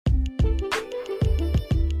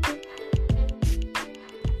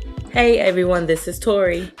Hey everyone, this is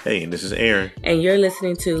Tori. Hey, and this is Aaron. And you're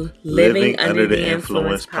listening to Living Under the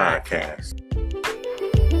Influence podcast.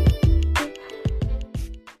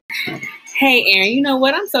 Hey Aaron, you know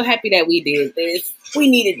what? I'm so happy that we did this. We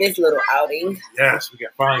needed this little outing. Yes, we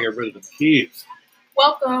finally got rid of the kids.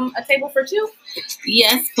 Welcome. A table for two?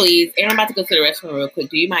 Yes, please. Aaron, I'm about to go to the restroom real quick.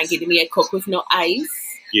 Do you mind getting me a Coke with no ice?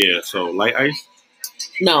 Yeah, so light ice?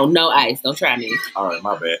 No ice. Don't try me. All right,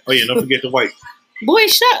 my bad. Oh yeah, don't forget the white. Boy,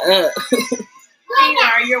 shut up.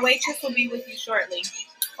 Dinar, your waitress will be with you shortly.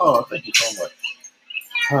 Oh, thank you so much.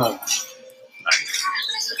 Nice.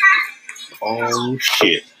 Oh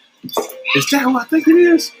shit. Is that who I think it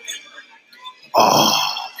is? Oh,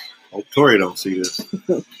 hope Tori don't see this.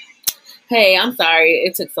 Hey, I'm sorry.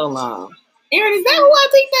 It took so long. Aaron, is that who I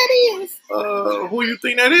think that is? Who you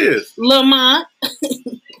think that is? Lamont.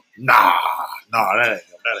 Nah, that ain't him.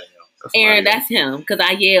 That's Aaron, that's him. Because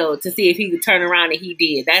I yelled to see if he could turn around and he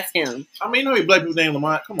did. That's him. I mean, no, black people named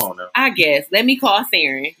Lamont. Come on now. I guess. Let me call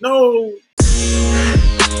Saren. No.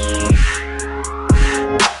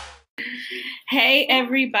 Hey,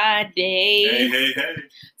 everybody. Hey.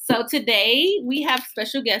 So today we have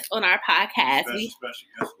special guests on our podcast. Special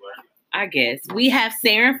guest. I guess. We have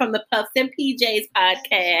Saren from the Puffs and PJs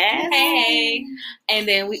podcast. Hey. And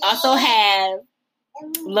then we also have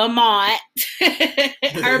Lamont,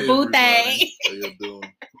 her boo thing. How you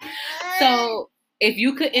doing? So if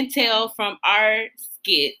you couldn't tell from our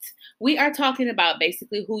skit, we are talking about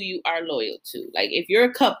basically who you are loyal to. Like if you're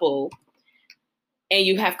a couple and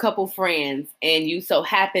you have couple friends and you so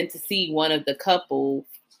happen to see one of the couple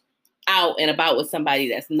out and about with somebody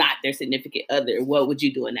that's not their significant other, what would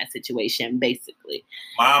you do in that situation, basically?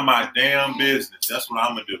 Mind my damn business. That's what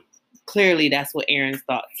I'm going to do. Clearly, that's what Aaron's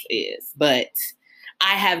thoughts is. But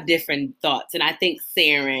I have different thoughts, and I think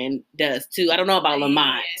Saren does too. I don't know about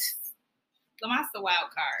Lamont. Yes. Lamont's the wild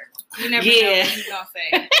card. You never know what he's going to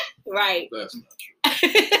say. Right. That's not true.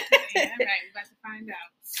 Yeah, right. We're about to find out.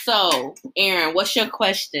 So, Aaron, what's your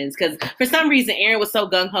questions? Because for some reason, Aaron was so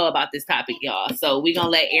gung-ho about this topic, y'all. So we're going to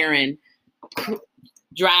let Aaron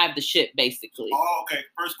drive the ship, basically. Oh, okay.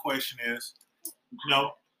 First question is,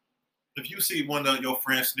 if you see one of your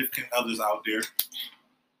friends' significant others out there,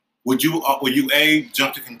 would you A,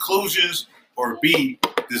 jump to conclusions, or B,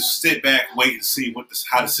 just sit back, wait and see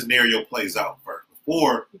how the scenario plays out first?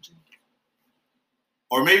 Or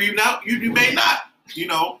maybe not, you may not, can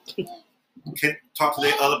talk to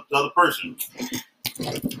the other person.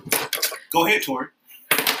 Go ahead, Tori.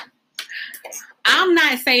 I'm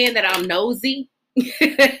not saying that I'm nosy.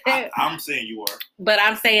 I'm saying you are. But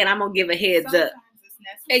I'm saying I'm going to give a heads Sometimes up. it's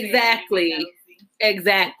necessary.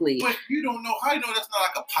 Exactly. But you don't know. How you know that's not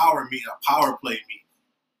like a power play meeting?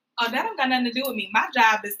 Oh, that don't got nothing to do with me. My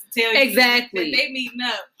job is to tell you that they meeting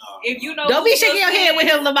up. If you know, don't be shaking your head with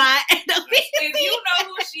him, Lamont. If you know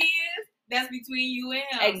who she is, that's between you and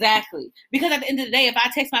him. Exactly. Because at the end of the day, if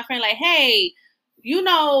I text my friend like, hey,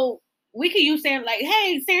 we could use saying like,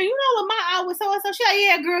 hey, Sarah, Lamont out with so-and-so. She's like,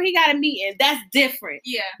 yeah, girl, he got a meeting. That's different.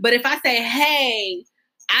 Yeah. But if I say, hey,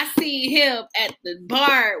 I see him at the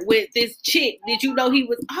bar with this chick. Did you know he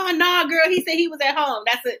was? Oh no, girl. He said he was at home.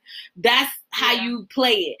 That's how you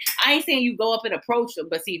play it. I ain't saying you go up and approach him,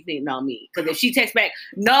 but see if they know me. Because if she texts back,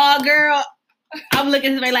 no, girl, I'm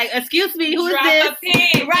looking at somebody like, excuse me, who is this? Drop a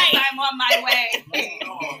pin. Right. I'm on my way.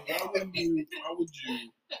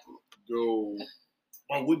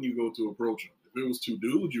 Why wouldn't you go to approach him? If it was two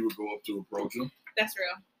dudes, you would go up to approach him. That's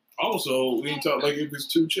real. Also, we ain't talk like if it's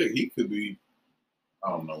two chicks, he could be. I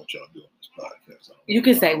don't know what y'all do on this podcast. You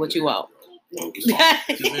can say what you want. Because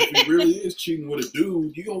if he really is cheating with a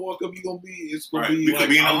dude, you gonna walk up, it's gonna be. We could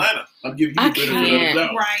be in Atlanta. I'm giving you the benefit of the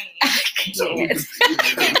doubt. Right. So, you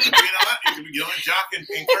could be going jocking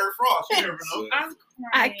in Kurt Frost. You never know.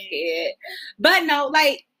 I can't. But no,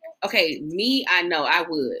 like, okay, me, I know I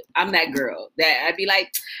would. I'm that girl that I'd be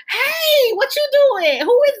like, hey, what you doing?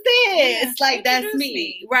 Who is this? Yeah, like, that's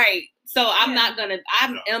me. Right. So I'm not going to,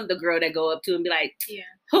 I am the girl that go up to and be like,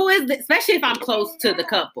 who is this? Especially if I'm close to the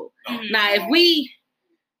couple. Mm-hmm. Now,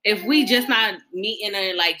 if we just not meeting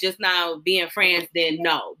and like just now being friends, then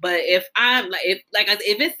no. But if I'm like, if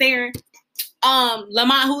it's Sarah,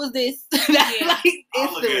 Lamont, who is this?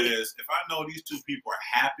 I'll look at it as if I know these two people are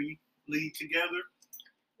happily together,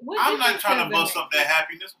 I'm not trying to bust up that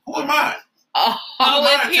happiness. Who am I? Oh,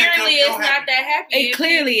 apparently it's not that happy.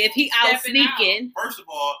 Clearly, if he out sneaking. First of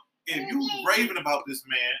all, if you raving about this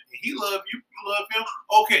man and he love you, you love him,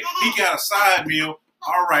 okay, he got a side meal,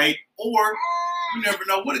 all right. Or you never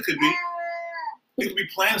know what it could be. He could be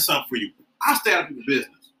planning something for you. I stay out of people's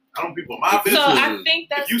business. I don't people my business. So I think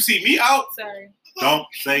that's if you see me out, don't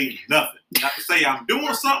say nothing. Not to say I'm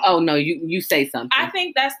doing something. Oh no, you say something. I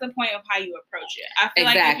think that's the point of how you approach it. I feel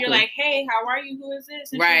like if you're like, hey, how are you? Who is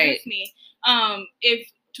this? Introduce me.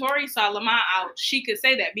 If Tori saw Lamont out, she could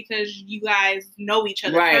say that because you guys know each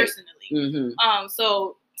other personally. Mm-hmm.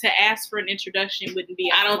 So to ask for an introduction wouldn't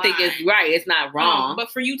be. I don't think it's right. It's not wrong. But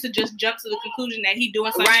for you to just jump to the conclusion that he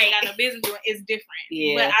doing something he got no business doing is different.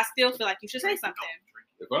 Yeah. But I still feel like you should say something.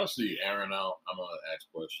 If I see Aaron out, I'm gonna ask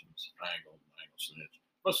questions. I ain't gonna snitch.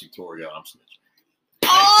 If I see Tori out, I'm snitching.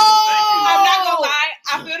 Oh, I'm not gonna lie.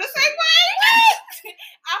 I feel the same way.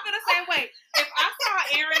 I feel the same way. If I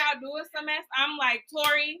saw Aaron out doing some mess, I'm like,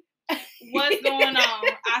 Tori, what's going on?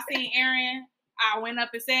 I seen Aaron. I went up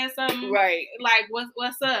and said something. Right. Like,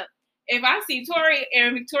 what's up? If I see Tori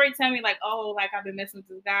and Victoria tell me like, oh, like I've been messing with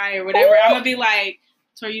this guy or whatever, I'm gonna be like,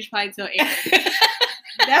 Tori, you should probably tell Aaron.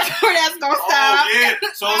 That's where that's gonna stop. Oh yeah.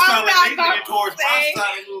 So it's kind of like they getting towards my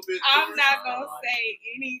side a little bit. I'm not gonna say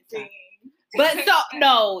anything. But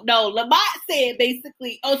no, Lamont said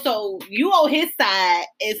basically, so you on his side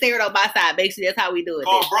and Sarah on my side. Basically, that's how we do it.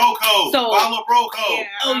 Called bro code. So follow bro code.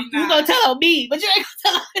 Yeah, you gonna tell me, but you ain't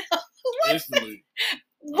gonna tell him. Instantly.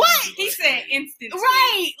 What? He said instantly.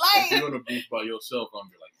 Right. Like if you're in a booth by yourself, I'm gonna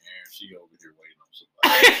be like, man, she over here waiting on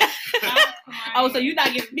somebody. Oh, so you're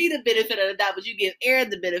not giving me the benefit of the doubt, but you give Aaron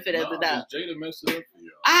the benefit of the doubt. Jada messed it up for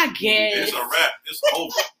you. I guess. It's a wrap. It's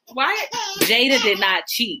over. What? Jada did not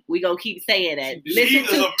cheat. We gonna keep saying that. She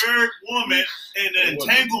is a married woman in an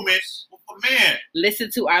entanglement with a man. Listen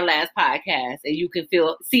to our last podcast, and you can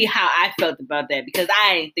see how I felt about that because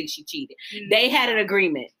I didn't think she cheated. They had an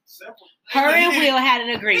agreement. Her and Will had an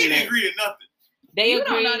agreement. They didn't agree to nothing. They agreed.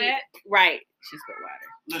 Don't know that, right? She's good water.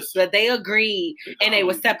 Listen, but they agreed, and they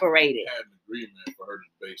were separated. Had an agreement for her to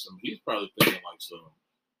debate something. He's probably thinking like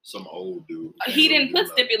some old dude. He didn't put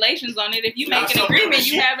stipulations on it. If you make an agreement,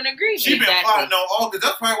 you have an agreement. She been plotting on August.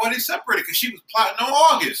 That's probably why they separated, because she was plotting on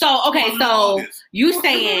August. So okay, so you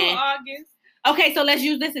saying August? Okay, so let's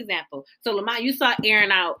use this example. So Lamont, you saw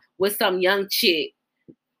Aaron out with some young chick.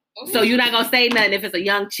 So you're not gonna say nothing if it's a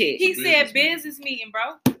young chick. He said business meeting,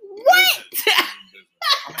 bro. What?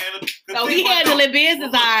 I'm handling. So he handling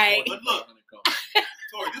business, all right. Look,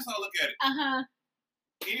 Tori, this is how I look at it.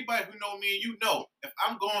 Anybody who know me and you know, if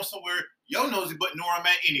I'm going somewhere, your nosy but know where I'm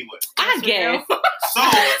at anyway. I guess. So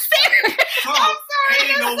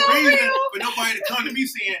ain't no reason for nobody to come to me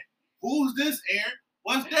saying, "Who's this, Aaron?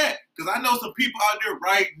 What's that?" Because I know some people out there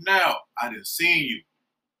right now. I didn't see you.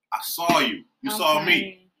 I saw you. You saw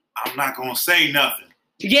me. I'm not gonna say nothing.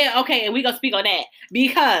 Yeah, okay, and we gonna speak on that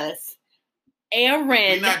because Aaron.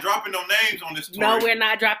 We're not dropping no names on this story. No, we're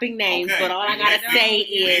not dropping names. Okay. But all I gotta say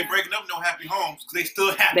is they ain't breaking up no happy homes because they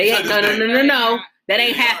still happy. They ain't, no. That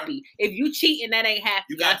ain't happy. If you cheating, that ain't happy.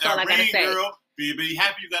 You got That's all I gotta say. Girl. Be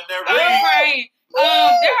happy you got that ring. Right.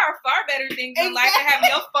 There are far better things in life to have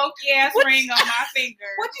your funky ass ring on my finger.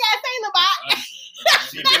 What you gotta say, Lamont?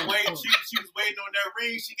 She been waiting. She was waiting on that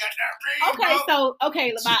ring. She got that ring.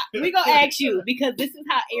 Okay, Lamont, we gonna ask you because this is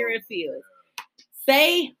how Aaron feels.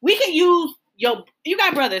 Say we can use you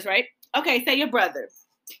got brothers, right? Okay, say your brother.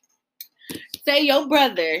 Say your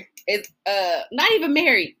brother is not even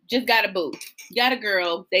married, just got a boo. Got a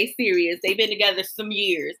girl, they serious, they've been together some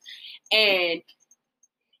years. And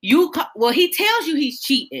he tells you he's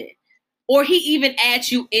cheating. Or he even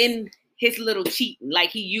adds you in his little cheating,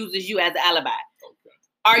 like he uses you as an alibi. Okay.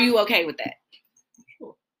 Are you okay with that?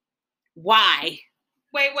 Sure. Way.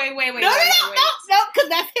 No, because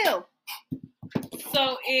that's him.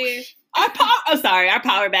 So if our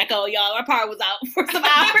power back on, y'all. Our power was out for some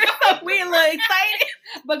hours, so we're a little excited.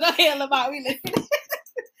 But go ahead, Lamont, we listen.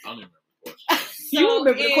 I don't remember the question. You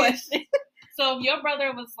remember the question. So if your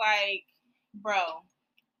brother was like, bro,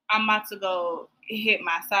 I'm about to go hit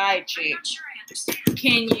my side chick,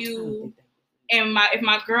 can you, if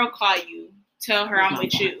my girl call you, tell her I'm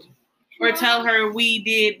with you, or tell her we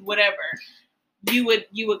did whatever, you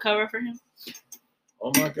would cover for him?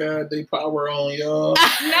 Oh my God, they power on y'all.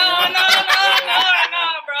 No,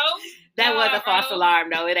 bro. That was a false alarm.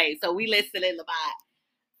 No, it ain't. So we listening, Lamont.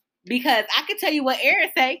 Because I can tell you what Aaron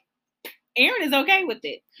say. Aaron is okay with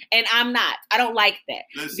it. And I'm not. I don't like that.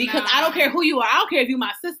 Because I don't care who you are. I don't care if you're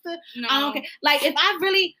my sister. No. I don't care. Like, if I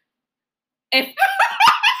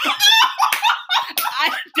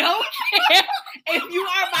don't care if you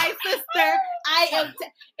are my sister.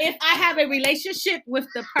 If I have a relationship with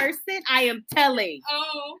the person, I am telling.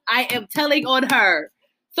 Oh. I am telling on her.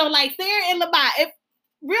 So, like, Sarah and Lamont, if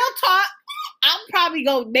real talk, I'm probably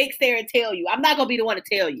gonna make Sarah tell you. I'm not gonna be the one to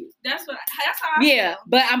tell you. That's how I Yeah, feel.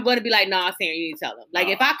 but I'm gonna be like, nah, Sarah, you need to tell them. Like,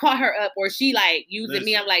 Nah. if I call her up or she like using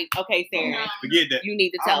me, Listen. I'm like, okay, Sarah, No. Forget that. you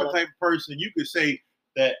need to I'm tell the them. type of person you could say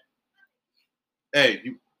that, hey,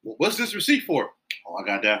 what's this receipt for? Oh, I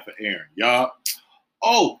got that for Aaron. Y'all.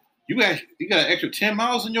 Oh, you got an extra 10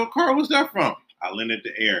 miles in your car? What's that from? I lent it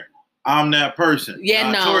to Aaron. I'm that person. Yeah,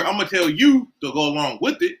 Now, no. Tori, I'm gonna tell you to go along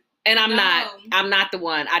with it. And I'm No. not. I'm not the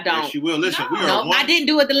one. I don't. Yes, you will. Listen, we are No, one. I didn't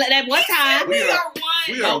do it that one time. We are- one.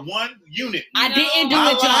 We are one unit. I didn't do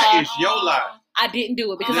My it, lie y'all. is your lie. I didn't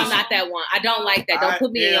do it because I'm Listen. not that one. I don't like that. Don't I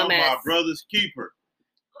put me in your am mess. my brother's keeper.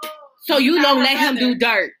 So you Not don't her let him brother. do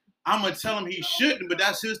dirt. I'm gonna tell him he shouldn't, but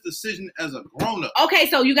that's his decision as a grown up. Okay,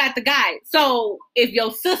 so you got the guy. So if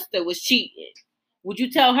your sister was cheating, would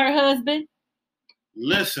you tell her husband?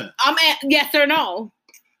 Listen, I'm at yes or no.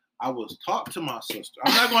 I was talk to my sister.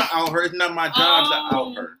 I'm not gonna out her. It's not my job to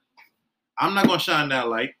out her. I'm not gonna shine that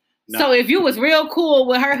light. No. So if you was real cool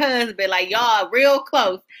with her husband, like y'all real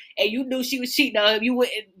close, and you knew she was cheating on him, you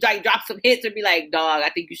wouldn't like drop some hits and be like, "Dog, I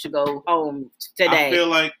think you should go home today."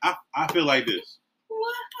 I feel like this.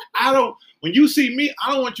 What? I don't. When you see me,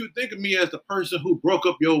 I don't want you to think of me as the person who broke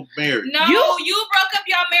up your marriage. No, you broke up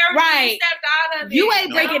your marriage. Right. You stepped out of it. You ain't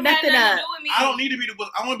No. breaking That nothing had up. to do with me. I don't need to be the.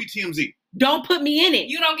 I want to be TMZ. Don't put me in it.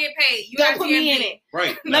 You don't get paid. You Don't got put me in TMZ. it.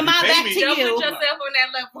 Right. Lamar, Now, if you pay back me- to Don't you. put yourself on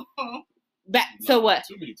that level. Back. So what?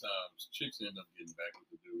 Too many times, chicks end up getting back with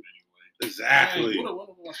the dude anyway. Exactly. Hey, what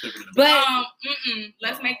am I stepping in the But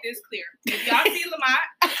Let's make this clear. If y'all see Lamont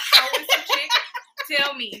with some chick,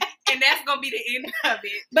 tell me, and that's gonna be the end of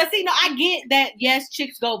it. But see, no, I get that. Yes,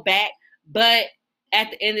 chicks go back, but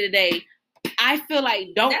at the end of the day, I feel like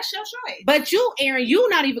don't. That's your choice. But you, Aaron, you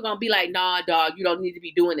not even gonna be like, nah, dog, you don't need to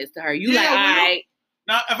be doing this to her. You Yeah, like, we all don't. right.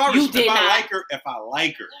 Now, if You I did not. like her,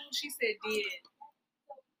 She said did.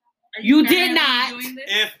 Are You currently did not. doing this?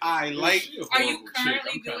 if I like, She a Are you horrible chick. currently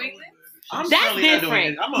I'm kinda doing with this? that. I'm That's certainly not doing different.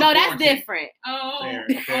 it. I'm on No, that's quarantine. different. Oh,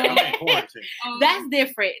 Aaron, okay, I'm in quarantine. That's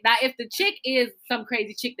different. Now, if the chick is some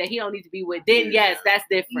crazy chick that he don't need to be with, then Yeah. yes, that's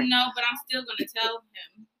different. No, but I'm still gonna tell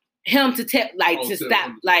him. Him to tell, like, Oh, to tell stop,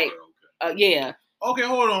 him to like, tell her, yeah. Okay,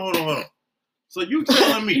 hold on. So you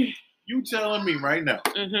telling me right now,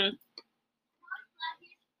 Mm-hmm.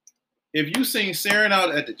 if you seen Sarah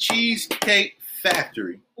out at the Cheesecake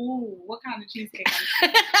Factory, Ooh, what kind of cheesecake?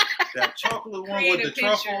 that chocolate one Create with a the picture.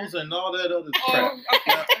 truffles and all that other crap, Oh,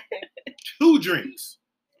 okay. 2 drinks,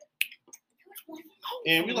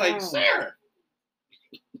 and we like, Wow. Sarah,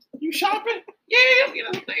 you shopping? Yeah, I'm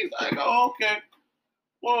getting some things. I go, oh, okay.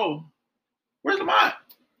 Whoa, where's the mine?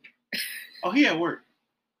 Oh, he at work.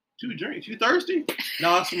 2 drinks. You thirsty?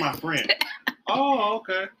 No, it's for my friend. Oh,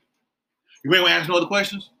 okay. You ain't gonna ask no other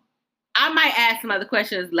questions? I might ask some other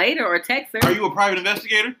questions later or text her. Are you a private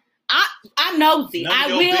investigator? I'm nosy. None of I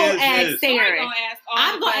your will business. ask Sarah. Gonna ask all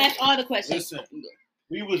I'm the gonna ask questions. all the questions.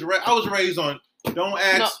 Listen, I was raised on don't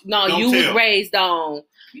ask. No, don't you tell. was raised on.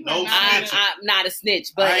 You No are not- snitching. I'm not a snitch,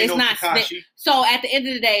 but I ain't it's no not Tekashi. snitch. So at the end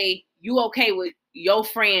of the day, you okay with your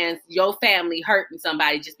friends, your family hurting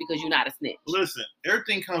somebody just because you're not a snitch? Listen,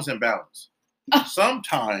 everything comes in balance.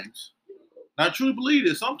 Sometimes, I truly believe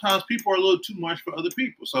this. Sometimes people are a little too much for other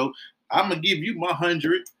people. So I'm gonna give you my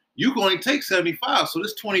 100. You going to take 75. So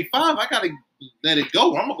this 25, I gotta let it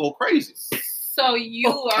go. I'm gonna go crazy. So you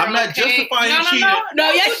are. I'm not okay. justifying no, cheating.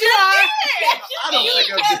 No, yes, you are. I don't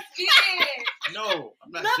think I'm just just, did. no.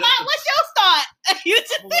 I'm not. Lamont, what's your thought? You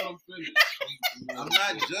just Hold on, finish. I'm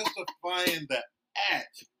not justifying the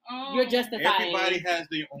act. You're justifying. Everybody has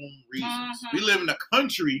their own reasons. Uh-huh. We live in a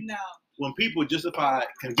country No. when people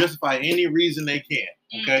can justify any reason they can.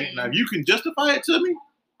 Okay, Mhm. now if you can justify it to me,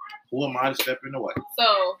 who am I to step in the way?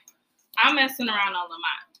 So I'm messing around on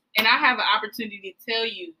Lamont, and I have an opportunity to tell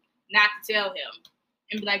you not to tell him,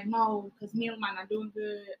 and be like, no, because me and Lamont not doing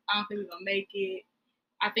good. I don't think we're gonna make it.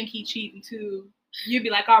 I think he cheating too. You'd be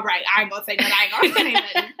like, all right, I ain't gonna say nothing. I ain't gonna say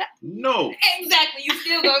nothing. No, Exactly. You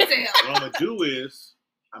still gonna tell. what I'm gonna do is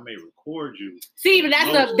I may record you. see, but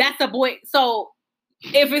No. that's a boy. So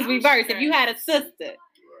if it's I'm reversed, if you stressed. had a sister,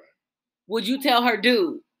 would you tell her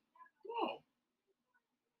dude? No.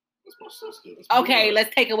 That's my sister. That's my Okay, brother.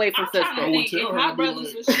 let's take away from I'm trying sister. to think. tell If her my to be brothers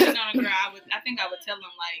like- was cheating on a girl, I think I would tell them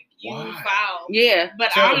like, you Why? foul. Yeah.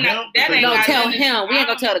 But Tell I'm not. him? That ain't No, got tell nothing to- him. We ain't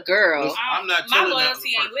gonna tell the girl. Listen, I'm not My telling that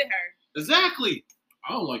loyalty other ain't with her. Exactly.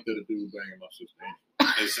 I don't like that a dude banging my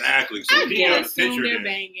sister. Exactly. So I he You got a assume picture they're there.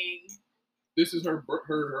 banging. This is her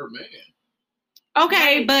man.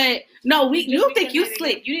 Okay, Right. but no, Just you because think you they-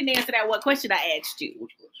 slick. You didn't answer that what question I asked you.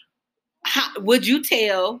 Which was? How, would you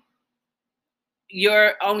tell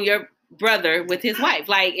your brother with his wife?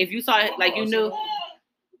 Like if you saw it, like you knew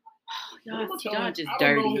What am I telling Y'all you? just I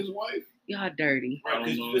don't know dirty. his wife. Y'all dirty. I don't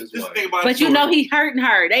Right, know this his the wife. thing about But it, you know Tori. he hurting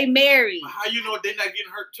her. They married. How you know they're not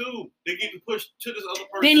getting hurt too? They're getting pushed to this other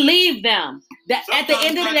person. Then leave them. That at the Sometimes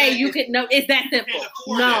end of the not day, that- you can no. It's that you simple. can't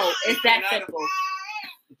afford No, that. it's You that cannot simple.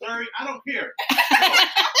 Sorry, I don't care.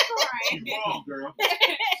 Right. You're wrong, girl.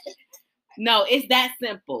 No, it's that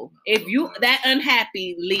simple. If you that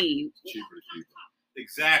unhappy, leave. Cheaper to keep her.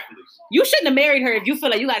 Exactly. You shouldn't have married her if you feel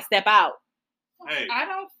like you got to step out. Hey, I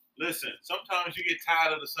don't. listen. Sometimes you get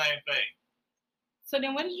tired of the same thing. So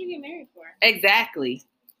then, what did you get married for? Exactly.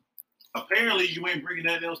 Apparently, you ain't bringing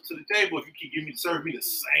nothing else to the table. If you keep giving me serve me the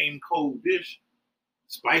same cold dish,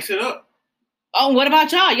 spice it up. Oh, what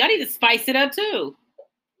about y'all? Y'all need to spice it up too.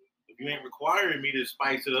 If you ain't requiring me to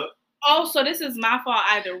spice it up, Oh, so this is my fault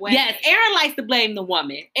either way. Yes, Aaron likes to blame the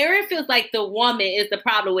woman. Aaron feels like the woman is the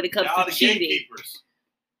problem when it comes y'all to the cheating. gatekeepers.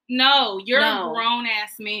 No, you're No. a grown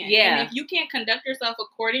ass man. Yeah. And if you can't conduct yourself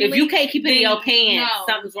accordingly, If you can't keep it in then your pants, no.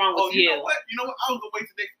 something's wrong with Oh, you know what? You know what? I was gonna wait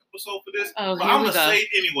the next episode for this, Oh, but here I'm we gonna go. say it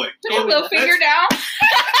anyway. Put your little Let's- finger down.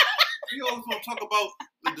 We always gonna talk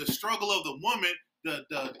about the struggle of the woman,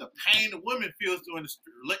 the pain the woman feels during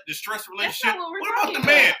the stress of That's relationship. not what we're What about talking the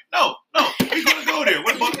man? No, we're gonna go there.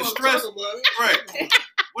 What about the stress? Talk about it. Right.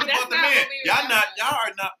 What That's about the not man? what we were Y'all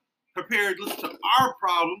are not prepared to listen to our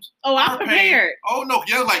problems. Oh, I'm our pain. prepared. Oh no,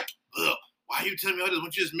 y'all like, ugh, why you telling me all this? Why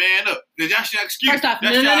don't you just man up? Because y'all should excuse. First off,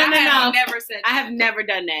 That's no, y'all- no, no, I no. have never said I have never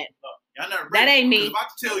done that. Y'all not That ready. ain't me. 'Cause if I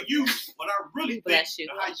could tell you what I really think, Bless you.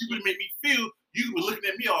 and how you would make me feel, you would be looking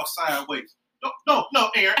at me all sideways. No,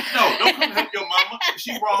 Aaron. No, don't come help your mama.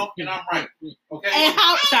 She wrong and I'm right. Okay? And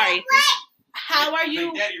how are you?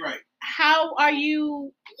 Make daddy right. How are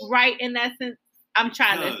you right in that sense? I'm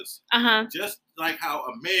trying to. Because Uh-huh. just like how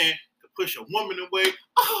a man could push a woman away,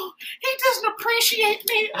 oh, he doesn't appreciate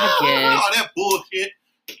me. I guess. Oh, that bullshit.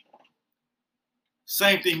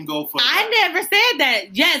 Same thing can go for I never said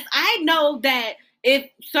that. Yes, I know that if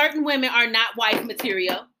certain women are not wife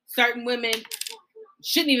material, certain women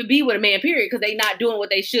shouldn't even be with a man, period, because they're not doing what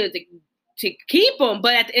they should to keep them.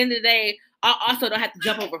 But at the end of the day, I also don't have to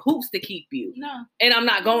jump over hoops to keep you. no. And I'm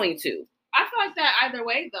not going to. I feel like that either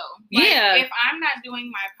way though. Like, Yeah. If I'm not doing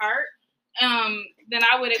my part, then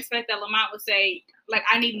I would expect that Lamont would say, like,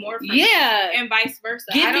 I need more from you. Yeah. And vice versa.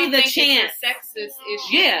 Give I me don't the think chance. It's a sexist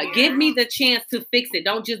issue. Yeah, give me the chance to fix it.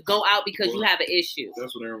 Don't just go out because you have an issue.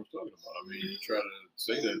 That's what Aaron was talking about. I mean, you try to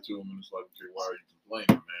say that to him, and it's like, okay, why are you complaining,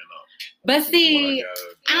 man? But This is see,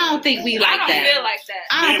 what I don't think we I like don't that. feel like that.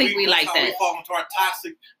 I don't Then think we like that's how that. we fall into our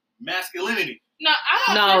toxic masculinity. No, I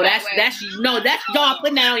don't No, feel that's that way. that's y'all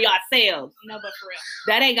putting that on yourselves. No, but for real.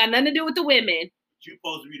 That ain't got nothing to do with the women. You're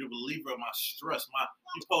supposed to be the reliever of my stress.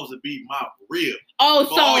 You're supposed to be my rib. Oh,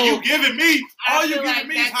 But all you so giving me, I all you feel giving like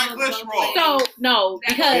me is that high goes both cholesterol. ways. so no,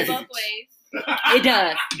 That because goes both ways. it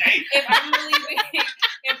does. Hey, If I'm relieving,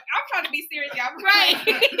 if I'm trying to be serious, y'all. Right.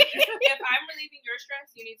 If I'm relieving your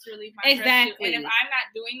stress, you need to relieve my stress Exactly. too. And if I'm not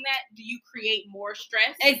doing that, do you create more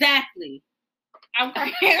stress? Exactly. I'm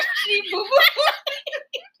crying. Boo-boo.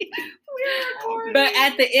 We're recording. But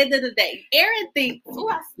at the end of the day, Aaron thinks Ooh,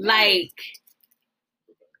 I smell it. like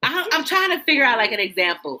I'm trying to figure out like an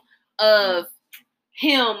example of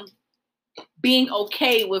him being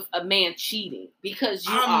okay with a man cheating because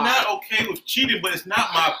you I'm are. not okay with cheating, but it's not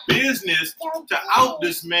my business to out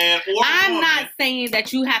this man or I'm woman. not saying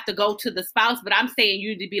that you have to go to the spouse, but I'm saying you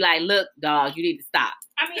need to be like, look, dog, you need to stop.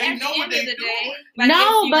 I mean, They at know the what end of they the do. day, like, No,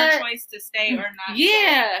 it's your but- choice to stay or not. Yeah,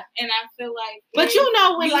 Stay. And I feel like, but if you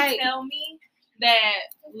know when you like tell me that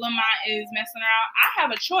Lamont is messing around, I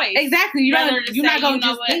have a choice. exactly, you Whether don't. to You're say, not gonna you know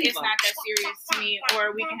just what, leave it's him. not that serious to me,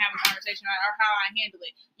 or we can have a conversation about or how I handle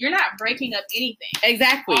it. You're not breaking up anything.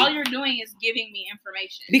 Exactly. All you're doing is giving me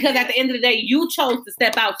information. Because at the end of the day, you chose to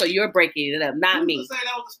step out, so you're breaking it up, not Who's me. to say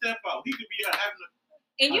that was a step out? He could be having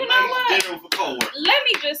and a you know nice what? dinner with a coworker. Let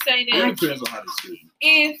me just say It this: depends on how they see you.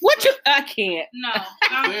 if What you? I can't. no,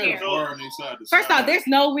 I don't They're care. bar and they side to First side. off, there's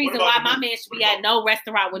no reason about why the my movie? man should What be at no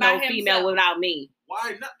restaurant with By no female himself. without me.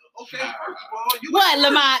 Why not? Okay, first of all, you What,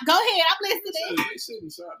 Lamont? Go ahead. I'm They listening. sit- they sitting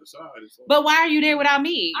side to side. It's like- But why are you there without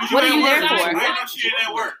me? I What are ain't you there work. for? I know she ain't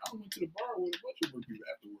at work. I went to the bar with a bunch of work people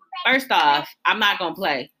after work, First off, I'm not gonna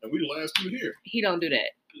play. and we the last two here. He don't do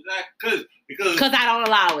that Because because I don't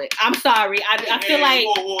allow it. I'm sorry. I feel like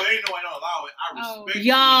whoa, ain't no, I don't allow it. I Oh. respect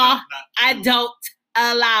you Y'all, enough not to I do it. don't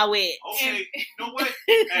allow it. Okay, you know what?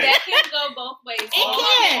 Hey, That can go both ways. It all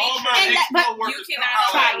can. My, all my And that- but ex-coworkers you come cannot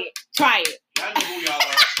holler at Try me. it. Try it. Y'all know who y'all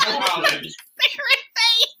are. Come holler at me.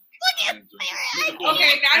 I ain't doing it.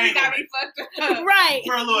 Okay, now you got Entanglement. me fucked up. Right.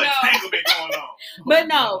 We're a little No. entanglement going on. But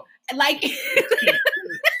no, like,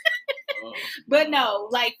 Uh, but no,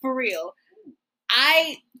 like for real.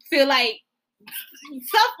 I feel like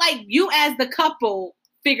stuff like you as the couple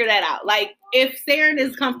figure that out. Like if Saren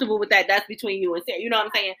is comfortable with that, that's between you and Saren. You know what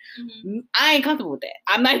I'm saying? Mm-hmm. I ain't comfortable with that.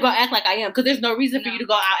 I'm not gonna act like I am because there's no reason for you to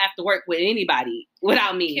go out after work with anybody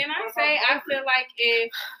without me. Can I say I feel like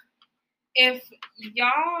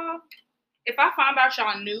if I found out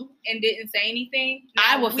y'all knew and didn't say anything,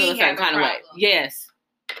 I would feel a certain kind of way. Yes.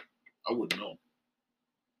 I wouldn't know.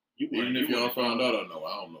 Even if y'all found out, I don't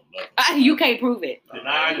know nothing. You can't prove it.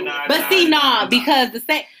 Nah, because the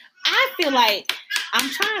same. I feel like I'm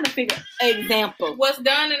trying to figure example. What's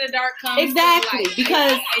done in the dark comes Exactly, to the light.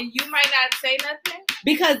 because and you might not say nothing.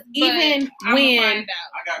 Because even when find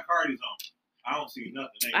out. I got Cardi's on. I don't see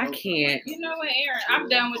nothing. I can't. You know what, Aaron? I'm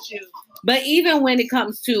done with you. But even when it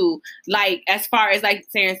comes to like, as far as like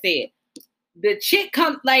Saren said, the chick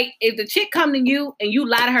come like if the chick come to you and you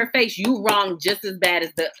lie to her face, you wrong just as bad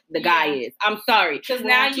as the guy is. I'm sorry. Because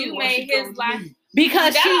now you made his life.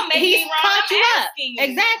 Because That he's caught you up. you.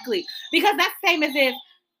 Exactly. Because that's the same as if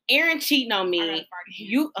Aaron cheating on me.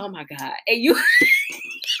 You oh my God. And you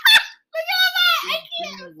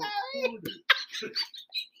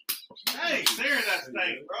Hey, Sarah, that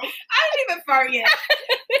thing, bro. I didn't even fart yet.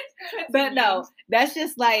 But no, that's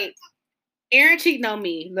just like Aaron cheating on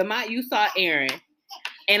me. Lamont, you saw Aaron.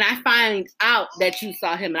 And I find out that you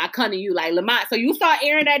saw him, and I come to you like, Lamont, so you saw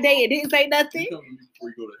Aaron that day and didn't say nothing? You come to me before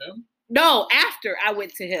you go to him? No, after I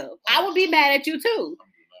went to him. I would be mad at you too.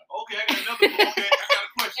 Okay, I got a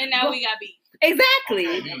question. And now we got beat. Exactly.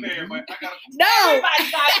 Okay, everybody, I got a No.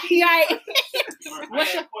 Everybody got beat. Right.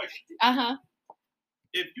 What's your question? Uh-huh.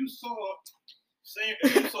 If you saw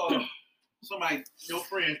somebody, your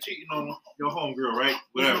friend cheating on your homegirl, right?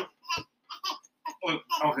 Whatever.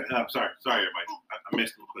 Okay, I'm sorry, everybody. I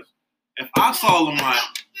missed the question. If I saw Lamont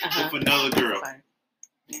with another girl,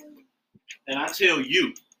 and I tell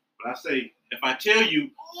you, but I say, if I tell you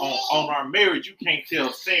on our marriage, you can't tell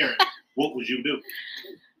Saren, what would you do?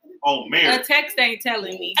 On marriage. A text ain't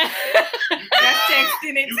telling me. That's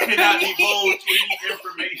texting it. You to cannot me. divulge any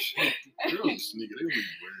information. Girls sneaking. They would be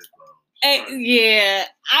weird, bro. Yeah.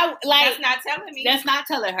 I like That's not telling me. that's not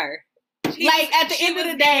telling her. She like was- at the she end of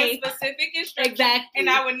was the day. given specific instructions, Exactly. and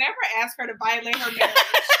I would never ask her to violate her marriage.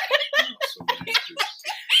 So many bitches.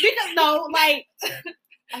 Because no, like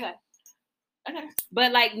okay.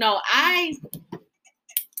 But like no, I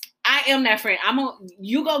am that friend.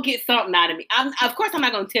 You go get something out of me. Of course I'm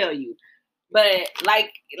not gonna tell you. But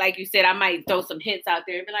like you said, I might throw some hints out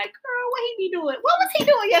there and be like, girl, what he be doing? What was he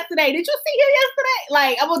doing yesterday? Did you see him yesterday?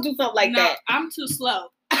 Like I'm gonna do something like that. I'm too slow.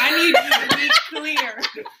 I need you to be clear.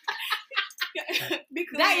 Be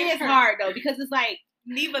clear. That is hard though, because it's like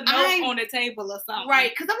Leave a note on the table or something.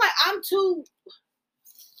 right, because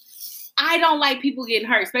I don't like people getting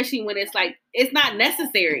hurt, especially when it's like it's not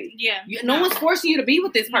necessary. Yeah. No one's forcing you to be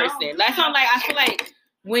with this person. No. That's not like I feel like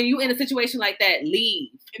when you in a situation like that, leave.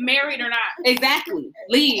 Married or not. Exactly,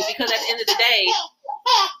 leave because at the end of the day,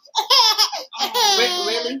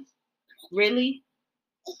 really.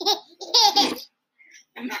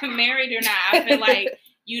 Married or not, I feel like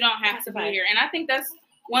you don't have to be here. And I think that's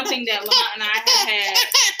one thing that Lamont and I have had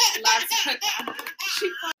lots of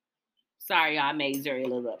Sorry, y'all, I made Zuri a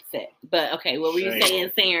little upset. But okay, what were you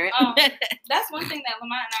saying, Saren? That's one thing that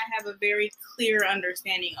Lamont and I have a very clear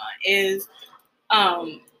understanding on is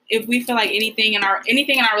if we feel like anything in our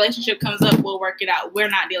relationship comes up, we'll work it out. We're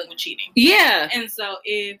not dealing with cheating. Yeah. And so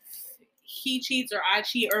if he cheats or I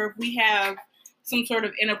cheat, or if we have some sort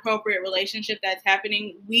of inappropriate relationship that's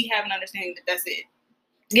happening, we have an understanding that that's it.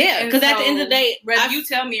 Yeah, because at the end of the day, whether you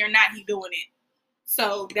tell me or not, he's doing it.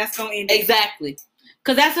 So that's gonna end exactly.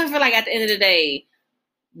 Because that's what I feel like at the end of the day,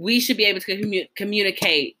 we should be able to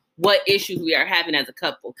communicate what issues we are having as a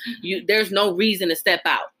couple. Mm-hmm. There's no reason to step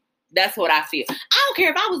out. That's what I feel. I don't care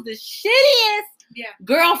if I was the shittiest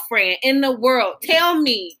girlfriend in the world. Tell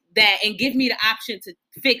me that and give me the option to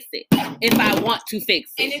fix it if I want to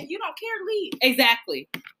fix it. And if you don't care, leave. Exactly.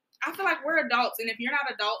 I feel like we're adults, and if you're not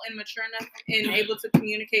adult and mature enough and able to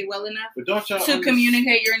communicate well enough But don't y'all to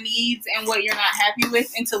communicate your needs and what you're not happy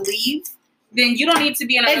with and to leave, then you don't need to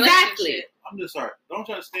be in a relationship. I'm just sorry. Don't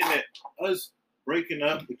you understand that us breaking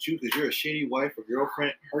up with you because you're a shitty wife or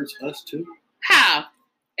girlfriend hurts us too? How?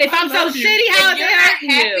 If I'm so you. shitty, how is If it you're not hurting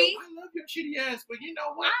happy, you? I love your shitty ass, but you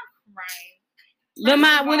know what? Right.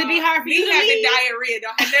 Lamont, would it be hard for you to having leave? diarrhea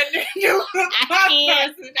don't have nothing to do with my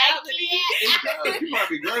can't. personality. It does. You might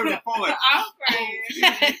be grabbing the phone like, I'm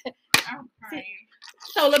crying. I'm crying.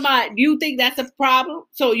 So Lamont, do you think that's a problem?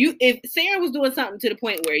 So if Sarah was doing something to the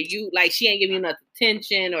point where you like she ain't giving you enough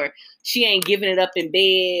attention or she ain't giving it up in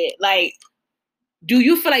bed, like, do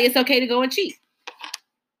you feel like it's okay to go and cheat?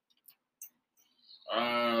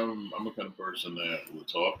 I'm a kind of person that will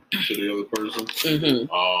talk to the other person.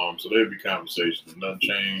 Mm-hmm. So there'd be conversations and nothing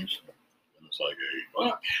changed. And it's like, hey,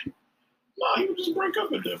 well, no, you just break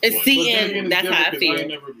up at that point. See, but then and again, that's how I because feel. I ain't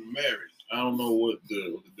never been married. I don't know what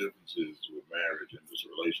the difference is with marriage and this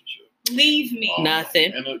relationship. Leave me.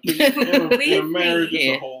 Nothing. And in a marriage, it's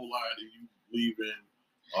Yeah. a whole lot of you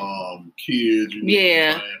leaving kids, you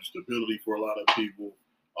Yeah. leaving stability for a lot of people.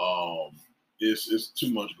 It's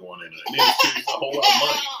too much going in it. And it's a whole lot of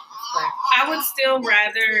money. I would still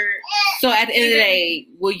rather. So at the end of the day,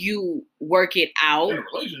 will you work it out? In a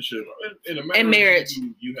relationship, in a In marriage.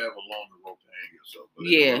 you have a longer rope to hang yourself. But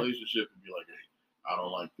Yeah. in a relationship, it'd be like, hey, I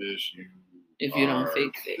don't like this. If you don't are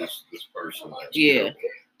fix it. this person. That's Yeah. terrible.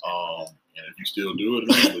 And if you still do it,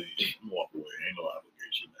 eventually you walk away. Ain't no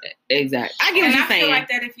obligation there. Exactly. I get And what you're I feel saying. like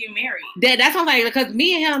that if you're married. That's what I'm saying. Because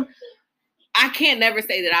me and him, I can't never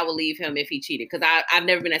say that I would leave him if he cheated. Because I've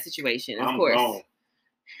never been in that situation. Of course. Gone.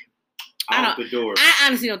 I Out the door. I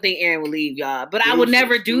honestly don't think Aaron will leave, y'all. But I Deuces, would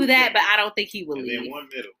never do that. deuces. But I don't think he will And leave. then one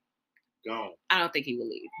middle. Gone. I don't think he will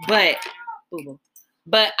leave.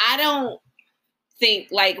 But I don't think,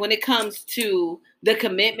 like, when it comes to the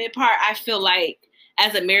commitment part, I feel like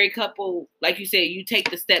as a married couple, like you said, you take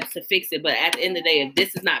the steps to fix it. But at the end of the day, if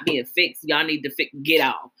this is not being fixed, y'all need to get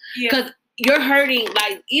out. Yeah. Because you're hurting,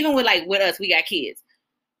 like, even with us, we got kids.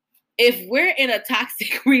 If we're in a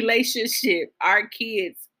toxic relationship, our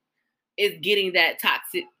kids is getting that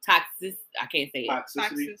toxic, I can't say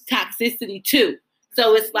it. Toxicity too.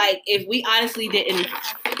 So it's like, if we honestly didn't,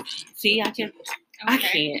 see, I can't.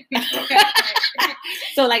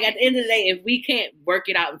 So like at the end of the day, if we can't work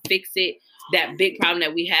it out and fix it, that big problem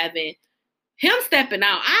that we having, him stepping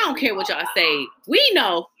out, I don't care what y'all say. We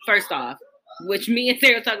know, first off, which me and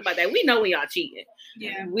Sarah talk about that, we know when y'all cheating.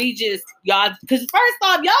 Yeah. We just, y'all, because first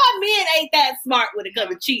off, y'all men ain't that smart when it comes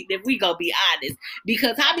to cheating, if we gonna be honest.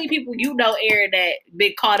 Because how many people you know, Aaron, that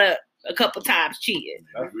been caught up a couple times cheating?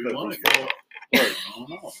 Maybe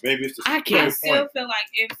it's the I I can't. still feel like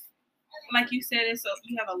if, like you said, it's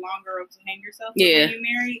you have a longer rope to hang yourself Yeah. when you're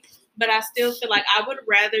married. But I still feel like I would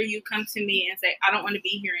rather you come to me and say, I don't want to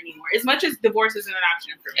be here anymore. As much as divorce isn't an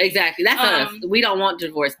option for me. Exactly. That's us. We don't want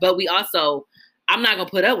divorce, but we also, I'm not gonna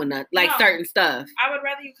put up with nothing, like No. certain stuff. I would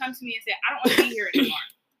rather you come to me and say, I don't want to be here anymore.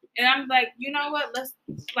 And I'm like, you know what?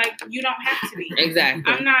 You don't have to be.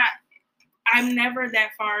 Exactly. I'm never that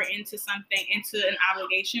far into an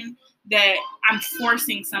obligation that I'm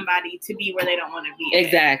forcing somebody to be where they don't want to be.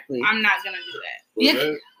 Exactly. I'm not going to do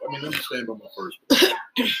that. Well, let me stand by my first place.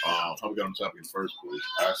 How we got on topic in the first place.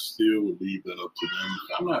 I still would leave that up to them.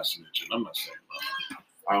 I'm not snitching. I'm not saying nothing.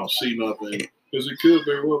 I don't see nothing. Because it could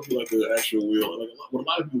very well be like the actual Will. Like, what a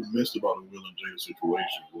lot of people missed about the Will and Jada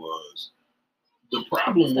situation was the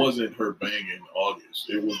problem wasn't her banging August.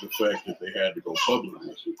 It was the fact that they had to go public with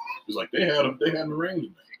it. It's like they had an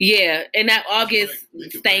arrangement. Yeah, and that August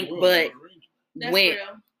stank butt That's went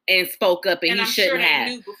real. and spoke up, and he I'm shouldn't sure have.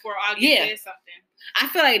 they knew before August Yeah. did something. I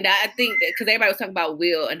feel like that. I think that because everybody was talking about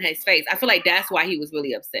Will and his face, I feel like that's why he was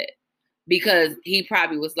really upset, because he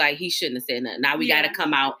probably was like, he shouldn't have said nothing. Now we got to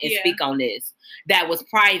come out and speak on this. That was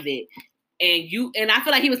private, and I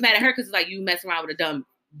feel like he was mad at her because it's like, you mess around with a dumb,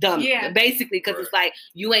 basically, because it's like,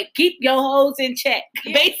 you ain't keep your hoes in check.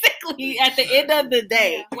 Yeah. Basically, at the end of the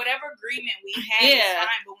day, Whatever agreement we had is fine,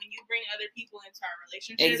 but when you bring other people into our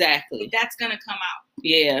relationship, exactly, that's gonna come out.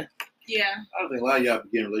 Yeah. I think a lot of y'all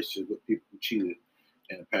begin relationships with people who cheated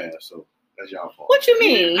in the past, so that's y'all fault. What you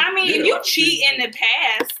mean? I mean, if you cheat in the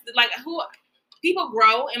past, like people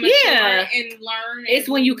grow and mature and learn. It's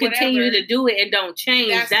when you whatever. continue to do it and don't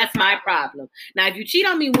change. That's my problem. Now, if you cheat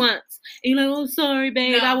on me once and you're like, oh, sorry,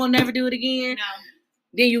 babe, I will never do it again. No.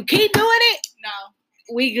 Then you keep doing it.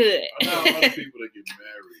 No. We good. I know a lot of people that get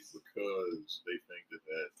married because they think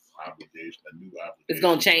that obligation, a new obligation, it's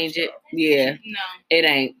gonna change it. Yeah. No. It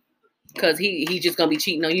ain't. Because he just gonna be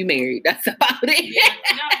cheating on you married. That's about it. Yeah.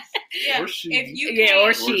 No. Yeah. Or she. If you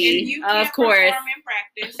or she. If you can't of course. perform in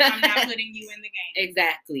practice, I'm not putting you in the game.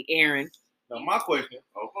 Exactly, Aaron. Now, my question,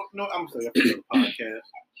 no, I'm going to say after the podcast.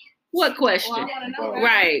 What question? Well, I wanna know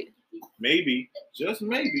Right. Maybe, just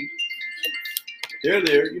maybe, they're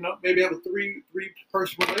there, maybe have a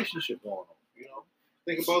three-person relationship going on,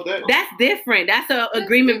 Think about that. That's different. That's an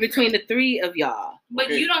agreement between the three of y'all. But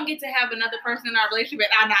you don't get to have another person in our relationship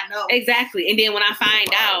and I not know. Exactly. And then when I find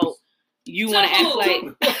out, you want to act like...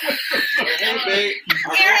 Hey, babe.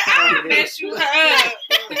 Aaron, I would mess you up.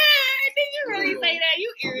 Did you really say that?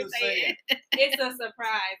 You irritated. It's a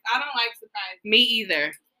surprise. I don't like surprises. Me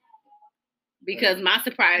either. Because my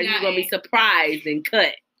surprise, you're going to be surprised and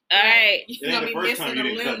cut. All right. It You're ain't gonna the be first time missing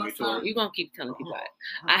you a didn't cut limb or me, Tori. something. You're gonna keep telling people that.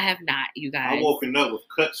 I have not, you guys. I woken up with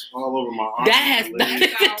cuts all over my arms. That has and nothing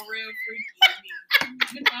legs. That sound real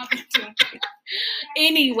freaky to me.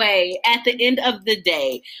 Anyway, at the end of the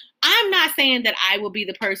day, I'm not saying that I will be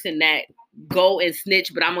the person that go and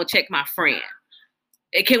snitch, but I'm gonna check my friend.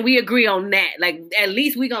 Can we agree on that? Like, at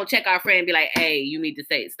least we gonna check our friend and be like, "Hey, you need to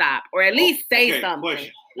say stop," or at least say Okay, something.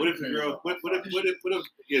 Question. What if the girl? What if?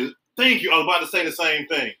 Yeah, thank you. I was about to say the same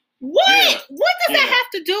thing. What? Yeah. What does that Yeah. have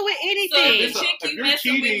to do with So anything? if the chick if you you're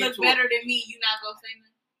messing with cheating looks to- better than me, you not gonna say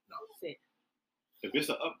nothing? If it's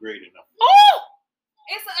an upgrade enough. Oh,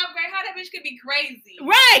 It's an upgrade. How that bitch could be crazy,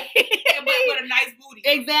 right. but with a nice booty.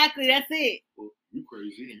 Exactly. That's it. Well, you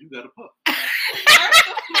crazy and you got a pup. First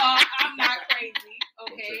of all, I'm not crazy.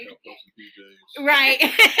 Go Okay. check out Pups and PJs. Right.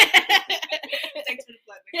 Take to the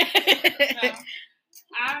pleasure. No,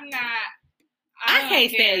 I'm not. I don't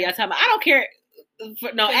can't stand care. y'all talking about. I don't care.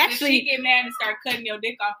 No, 'Cause if actually, she get mad and start cutting your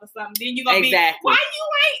dick off or something, then you gonna Exactly. be, why you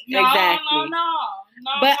ain't? No, Exactly.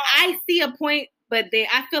 no. but I see a point. But then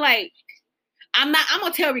I feel like I'm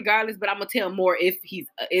gonna tell regardless, but I'm gonna tell more if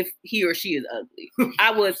he or she is ugly.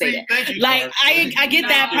 I would say that. Thank you. Like, Tori. I get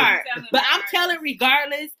that No, part, I'm but I'm regardless. telling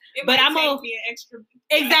regardless. It but might I'm take gonna- me an extra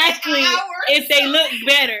Exactly. hours. If they look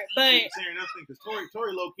better, but Saying nothing because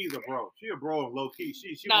Tori low key's a bro. She a bro low key.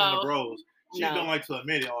 She No. one of the bros. She No. don't like to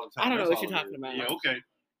admit it all the time. I don't know That's what you're all it talking is. about.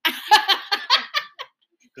 Yeah, okay.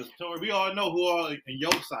 Because Tori, we all know who are in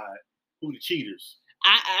your side, who the cheaters,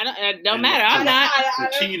 it don't And matter. I'm not.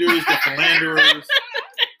 the cheaters, the philanderers.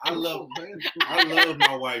 I love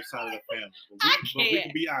my wife's side of the family, but we can't.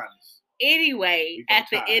 can be honest. Anyway, We gonna at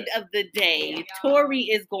the try end it. of the day, Tori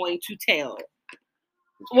is going to tell.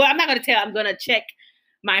 Well, I'm not going to tell. I'm going to check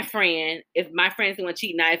my friend. If my friend's going to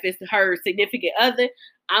cheat now, if it's her significant other,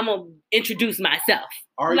 I'm going to introduce myself.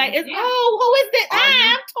 Are Like, you? it's, oh, who is this? Are Hi,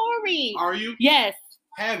 you? I'm Tori. Are you? Yes.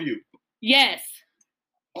 Have you? Yes.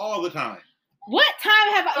 All the time. What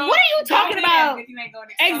time have I? So, What are you talking don't do that about? if you ain't gonna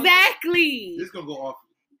expose it. Exactly. This gonna go off.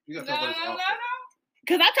 You gotta No, talk no, about this no, off. no.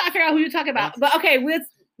 Because I'm trying to figure out who you're talking about. But okay,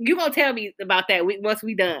 you're going to tell me about that once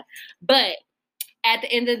we done. But at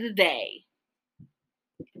the end of the day,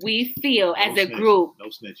 we feel as No a snitching. group. No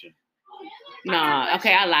snitching. Nah,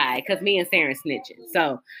 okay, I lied. Because me and Sarah snitching.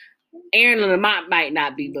 So Aaron Lamont might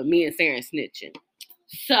not be, but me and Sarah snitching.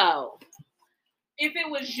 So If it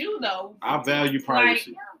was you though, I value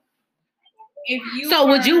privacy. if you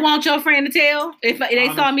would you were- want your friend to tell if they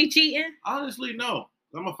saw Honest- me cheating? Honestly, no.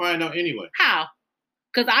 I'm gonna find out anyway. How?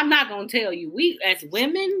 Because I'm not going to tell you. We, as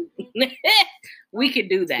women, we could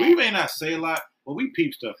do that. We may not say a lot, but we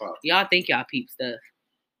peep stuff out. Y'all think y'all peep stuff.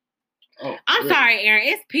 Oh, I'm really? sorry, Aaron.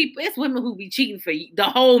 It's women who be cheating for the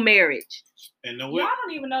whole marriage. And know Y'all what?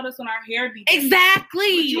 don't even notice when our hair be Exactly.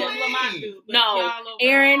 you Yeah, mean? Lamont do, but No, y'all over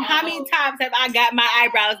Aaron, all how many over. times have I got my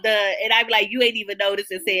eyebrows done and I be like, you ain't even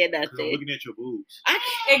noticed and said 'Cause I'm nothing? looking at your boobs.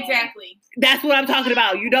 Exactly. That's what I'm talking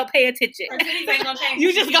about. You don't pay attention. Her titties ain't gonna change.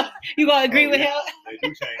 You just go. You gonna agree Oh, with yeah. him? They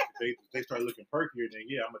do change. They start looking perkier. Then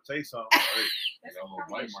yeah, I'm gonna say something. Hey, You got little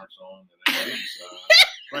bite marks on and then baby side.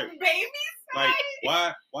 right. Baby.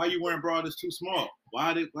 Like why you wearing bra that's too small?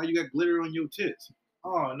 Why you got glitter on your tits?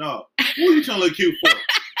 Oh no. Who you trying to look cute for?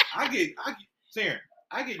 I get Sarah,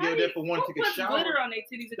 I get yelled at for wanting to Who take a puts shower. glitter on their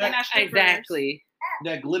titties if That- they're not strippers? Exactly.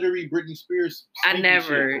 That glittery Britney Spears. I sneaky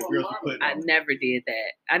never- shit girls be putting I on. never did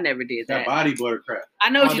that. I never did That that. body butter crap. I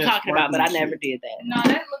know what all you're that talking about, but I sparkly never shit. did that. No,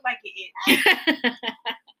 that look like it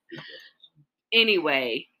is.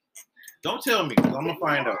 Anyway, Don't tell me, 'cause I'm gonna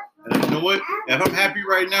find out. And you know what? If I'm happy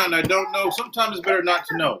right now and I don't know, sometimes it's better not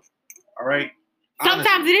to know. All right.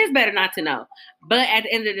 sometimes it is better not to know. But at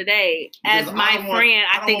the end of the day, as Because my I don't want- friend,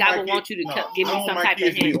 I I don't think want I my would kid- want you to no, give I me don't some want my type of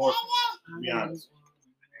kids to be hint. orphans, to be honest.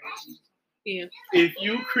 Yeah. If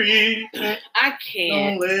you creep, I don't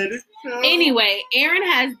can't. let it go. Anyway, Aaron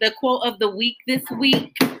has the quote of the week this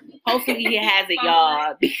week. Hopefully he has it,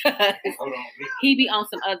 y'all, because Hold on. he be on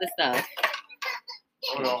some other stuff.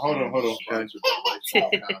 Hold on. Sponsored by White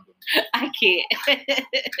Sox Condoms. I can't.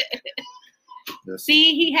 Let's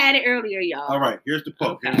See, he had it earlier, y'all. All right, here's the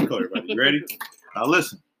quote. Here's the quote, everybody. You ready? Now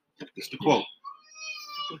listen. It's the quote.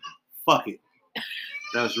 Fuck it.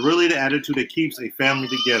 That's really the attitude that keeps a family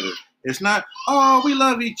together. It's not, oh, we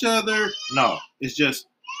love each other. No, it's just,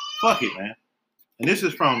 fuck it, man. And this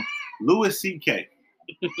is from Louis C.K.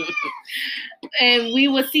 And we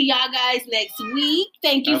will see y'all guys next week.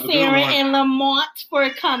 Thank you, Have a good Sarah one. and Lamont, for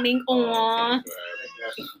coming on.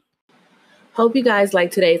 Hope you guys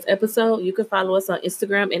liked today's episode. You can follow us on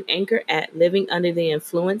Instagram and Anchor at Living Under the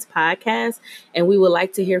Influence Podcast, and we would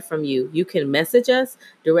like to hear from you. You can message us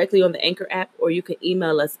directly on the Anchor app, or you can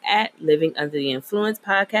email us at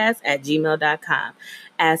livingundertheinfluencepodcast@gmail.com.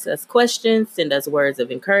 Ask us questions, send us words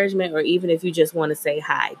of encouragement, or even if you just want to say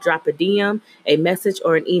hi, drop a DM, a message,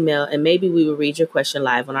 or an email, and maybe we will read your question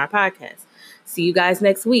live on our podcast. See you guys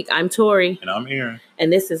next week. I'm Tori. And I'm Aaron.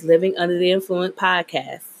 And this is Living Under the Influence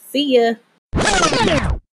Podcast. See ya.